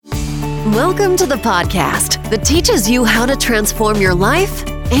Welcome to the podcast that teaches you how to transform your life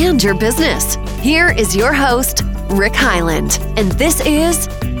and your business. Here is your host, Rick Hyland, and this is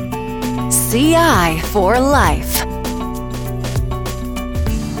CI for Life.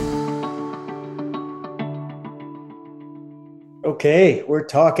 Okay, we're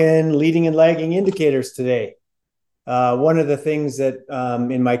talking leading and lagging indicators today. One of the things that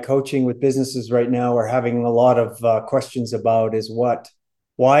in my coaching with businesses right now we're having a lot of questions about is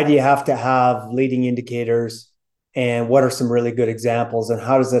why do you have to have leading indicators, and what are some really good examples, and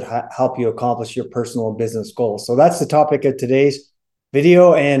how does it help you accomplish your personal and business goals? So that's the topic of today's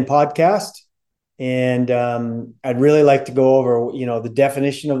video and podcast. And I'd really like to go over, the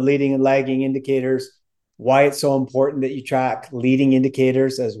definition of leading and lagging indicators, why it's so important that you track leading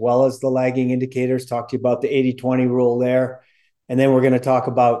indicators as well as the lagging indicators, talk to you about the 80-20 rule there. And then we're going to talk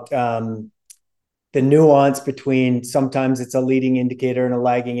about the nuance between sometimes it's a leading indicator and a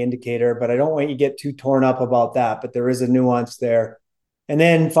lagging indicator, but I don't want you to get too torn up about that, but there is a nuance there. And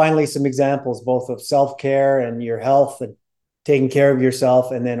then finally, some examples, both of self-care and your health and taking care of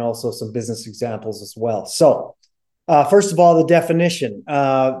yourself, and then also some business examples as well. So first of all, the definition.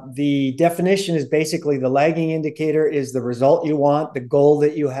 The definition is basically the lagging indicator is the result you want, the goal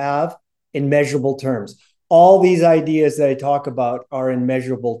that you have in measurable terms. All these ideas that I talk about are in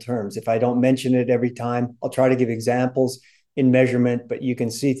measurable terms. If I don't mention it every time, I'll try to give examples in measurement, but you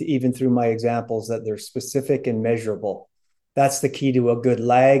can see even through my examples that they're specific and measurable. That's the key to a good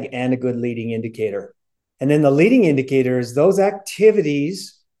lag and a good leading indicator. And then the leading indicator is those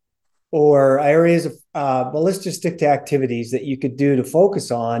activities or areas of, let's just stick to activities that you could do to focus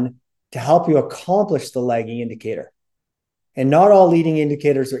on to help you accomplish the lagging indicator. And not all leading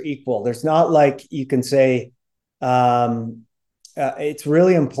indicators are equal. There's not like you can say, it's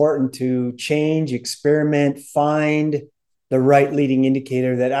really important to change, experiment, find the right leading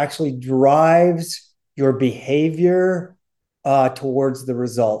indicator that actually drives your behavior towards the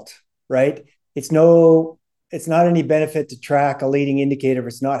result, right? It's not any benefit to track a leading indicator if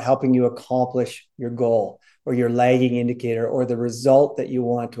it's not helping you accomplish your goal or your lagging indicator or the result that you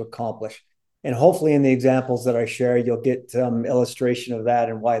want to accomplish. And hopefully in the examples that I share, you'll get some illustration of that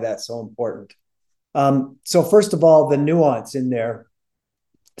and why that's so important. So first of all, the nuance in there.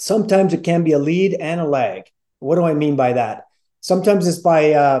 Sometimes it can be a lead and a lag. What do I mean by that? Sometimes it's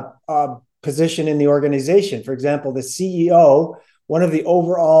by a position in the organization. For example, the CEO, one of the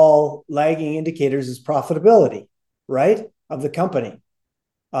overall lagging indicators is profitability, right, of the company.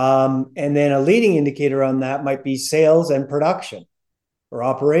 And then a leading indicator on that might be sales and production, or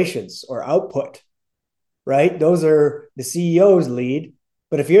operations or output, right? Those are the CEO's lead.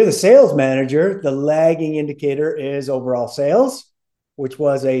 But if you're the sales manager, the lagging indicator is overall sales, which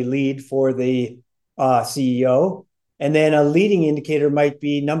was a lead for the CEO. And then a leading indicator might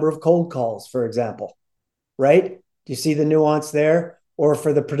be number of cold calls, for example, right? Do you see the nuance there? Or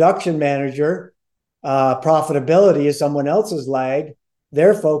for the production manager, profitability is someone else's lag.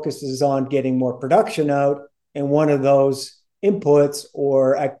 Their focus is on getting more production out. And one of those inputs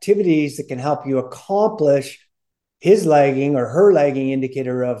or activities that can help you accomplish his lagging or her lagging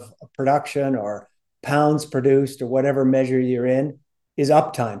indicator of production or pounds produced or whatever measure you're in is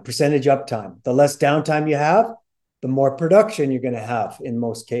uptime, percentage uptime. The less downtime you have, the more production you're going to have in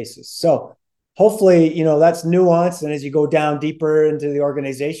most cases. So hopefully, that's nuanced. And as you go down deeper into the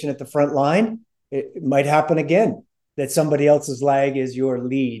organization at the front line, it might happen again that somebody else's lag is your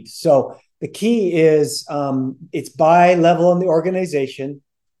lead. So the key is it's by level in the organization,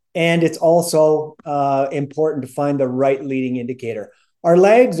 and it's also important to find the right leading indicator. Our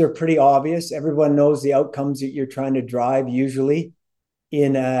lags are pretty obvious. Everyone knows the outcomes that you're trying to drive usually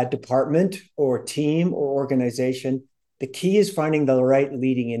in a department or team or organization. The key is finding the right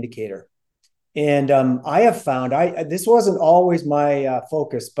leading indicator. And I have found, this wasn't always my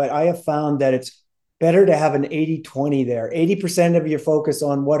focus, but I have found that it's better to have an 80-20 there. 80% of your focus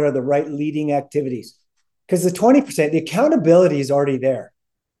on what are the right leading activities. Because the 20%, the accountability is already there.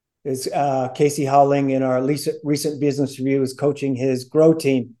 As Casey Howling in our recent business review is coaching his grow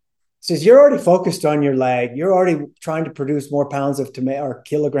team. Says, you're already focused on your lag. You're already trying to produce more pounds of tomato or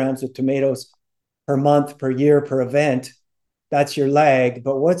kilograms of tomatoes per month, per year, per event. That's your lag.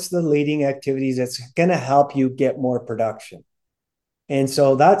 But what's the leading activities that's going to help you get more production? And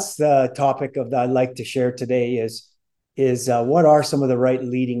so that's the topic that I'd like to share today is what are some of the right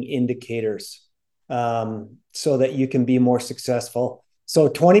leading indicators so that you can be more successful. So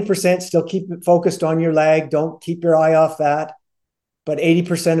 20% still keep it focused on your lag. Don't keep your eye off that. But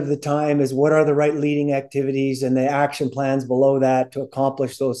 80% of the time is what are the right leading activities and the action plans below that to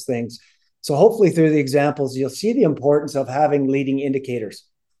accomplish those things. So hopefully through the examples, you'll see the importance of having leading indicators.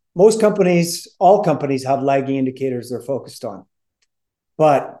 most companies, all companies have lagging indicators they're focused on.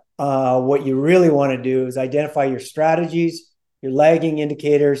 But what you really want to do is identify your strategies, your lagging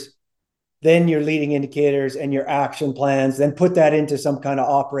indicators, then your leading indicators and your action plans, then put that into some kind of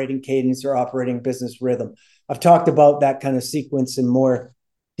operating cadence or operating business rhythm. I've talked about that kind of sequence in more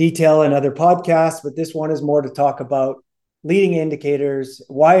detail in other podcasts, but this one is more to talk about leading indicators,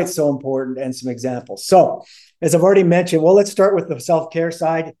 why it's so important, and some examples. So, as I've already mentioned, well, let's start with the self-care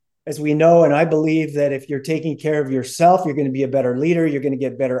side. As we know, and I believe that if you're taking care of yourself, you're going to be a better leader, you're going to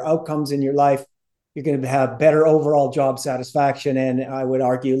get better outcomes in your life, you're going to have better overall job satisfaction, and I would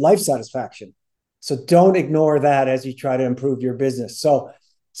argue life satisfaction. So don't ignore that as you try to improve your business. So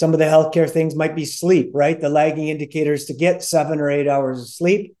some of the healthcare things might be sleep, right? The lagging indicators to get 7 or 8 hours of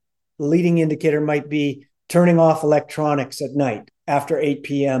sleep. The leading indicator might be turning off electronics at night after 8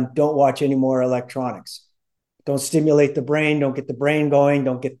 p.m. Don't watch any more electronics. Don't stimulate the brain. Don't get the brain going.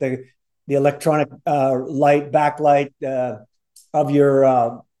 Don't get the electronic light, backlight of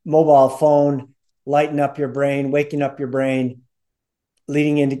your mobile phone lighten up your brain, waking up your brain.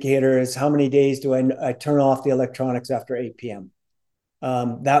 Leading indicator is how many days do I turn off the electronics after 8 p.m.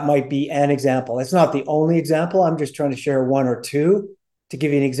 That might be an example. It's not the only example. I'm just trying to share one or two to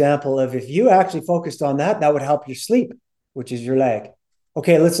give you an example of if you actually focused on that, that would help your sleep, which is your lag.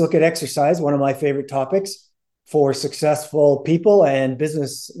 Okay, let's look at exercise, one of my favorite topics for successful people and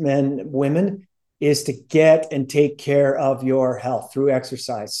businessmen, women, is to get and take care of your health through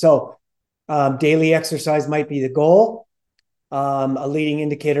exercise. So daily exercise might be the goal. A leading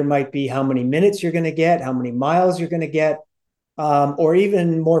indicator might be how many minutes you're going to get, how many miles you're going to get, or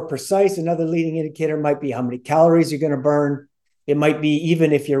even more precise, another leading indicator might be how many calories you're going to burn. It might be,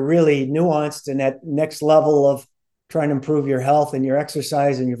 even if you're really nuanced and at next level of trying to improve your health and your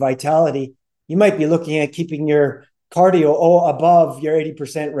exercise and your vitality, you might be looking at keeping your cardio above your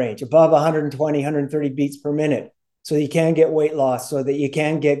 80% range, above 120, 130 beats per minute, so that you can get weight loss, so that you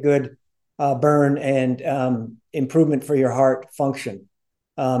can get good burn and improvement for your heart function.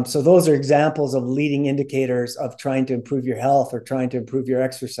 So those are examples of leading indicators of trying to improve your health or trying to improve your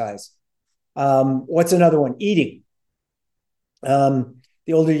exercise. What's another one? Eating.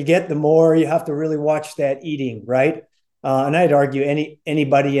 The older you get, the more you have to really watch that eating, right? And I'd argue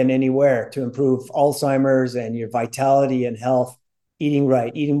anybody and anywhere to improve Alzheimer's and your vitality and health, eating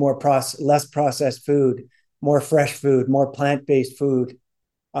right, eating less processed food, more fresh food, more plant-based food,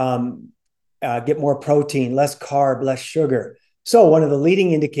 get more protein, less carb, less sugar. So one of the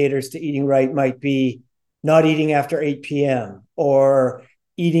leading indicators to eating right might be not eating after 8 p.m. or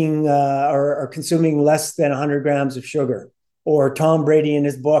eating or consuming less than 100 grams of sugar. Or Tom Brady in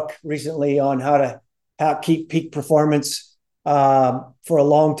his book recently on how to keep peak performance for a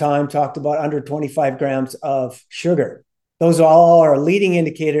long time talked about under 25 grams of sugar. Those all are leading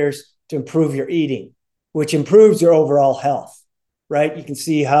indicators to improve your eating, which improves your overall health, right? You can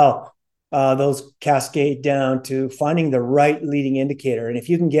see how those cascade down to finding the right leading indicator. And if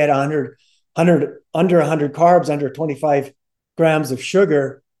you can get under 100 carbs, under 25 grams of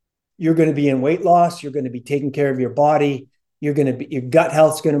sugar, you're going to be in weight loss. You're going to be taking care of your body. Your gut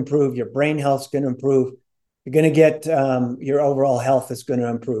health's going to improve. Your brain health's going to improve. You're going to get your overall health is going to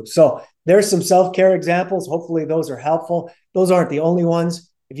improve. So there's some self-care examples. Hopefully those are helpful. Those aren't the only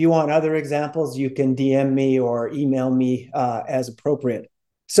ones. If you want other examples, you can DM me or email me as appropriate.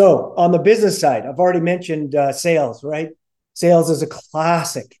 So on the business side, I've already mentioned sales, right? Sales is a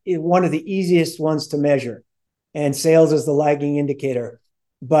classic, one of the easiest ones to measure. And sales is the lagging indicator.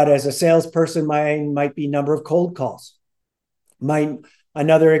 But as a salesperson, mine might be number of cold calls.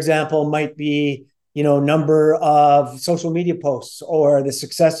 Another example might be, number of social media posts or the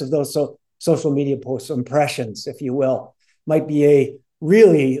success of those social media posts, impressions, if you will, might be a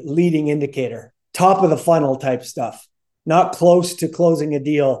really leading indicator, top of the funnel type stuff, not close to closing a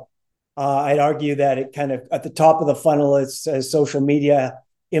deal. I'd argue that it kind of at the top of the funnel is social media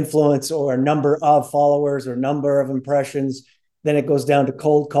influence or number of followers or number of impressions. Then it goes down to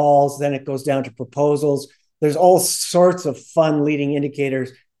cold calls. Then it goes down to proposals. There's all sorts of fun leading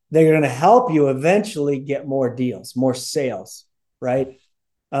indicators. They're going to help you eventually get more deals, more sales, right?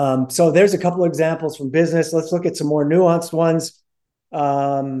 So there's a couple of examples from business. Let's look at some more nuanced ones.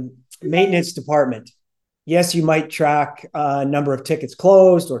 Maintenance department. Yes, you might track number of tickets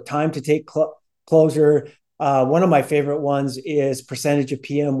closed or time to take closure. One of my favorite ones is percentage of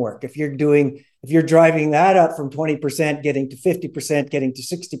PM work. If you're driving that up from 20%, getting to 50%, getting to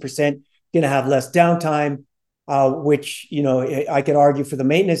 60%, going to have less downtime. Which, I could argue for the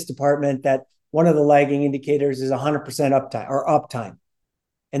maintenance department that one of the lagging indicators is 100% uptime.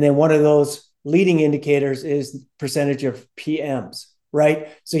 And then one of those leading indicators is percentage of PMs. right?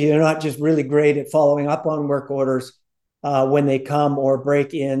 So you're not just really great at following up on work orders when they come, or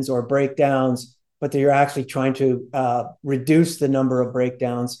break-ins or breakdowns, but that you're actually trying to reduce the number of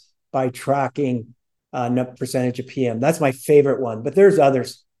breakdowns by tracking percentage of PM. That's my favorite one, but there's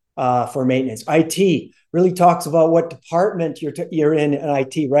others for maintenance. IT really talks about what department you're in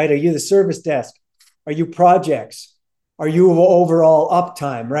IT, right? Are you the service desk? Are you projects? Are you overall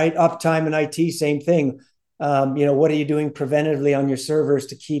uptime, right? Uptime in IT, same thing. What are you doing preventatively on your servers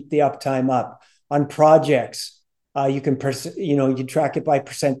to keep the uptime up? On projects, you can you track it by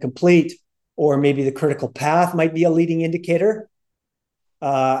percent complete, or maybe the critical path might be a leading indicator.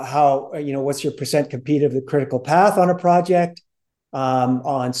 What's your percent complete of the critical path on a project?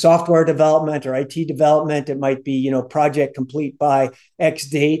 On software development or IT development, it might be, project complete by X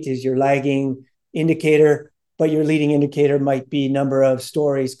date is your lagging indicator, but your leading indicator might be number of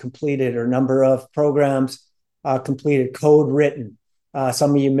stories completed or number of programs completed, code written.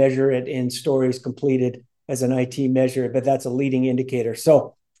 Some of you measure it in stories completed as an IT measure, but that's a leading indicator.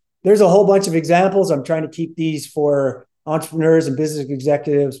 So there's a whole bunch of examples. I'm trying to keep these for entrepreneurs and business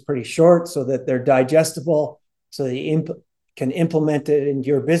executives pretty short so that they're digestible, so that you can implement it into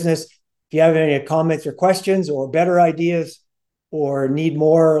your business. If you have any comments or questions or better ideas or need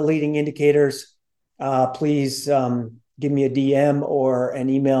more leading indicators, please give me a DM or an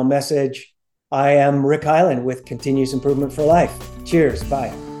email message. I am Rick Hyland with Continuous Improvement for Life. Cheers.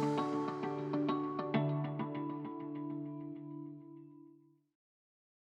 Bye.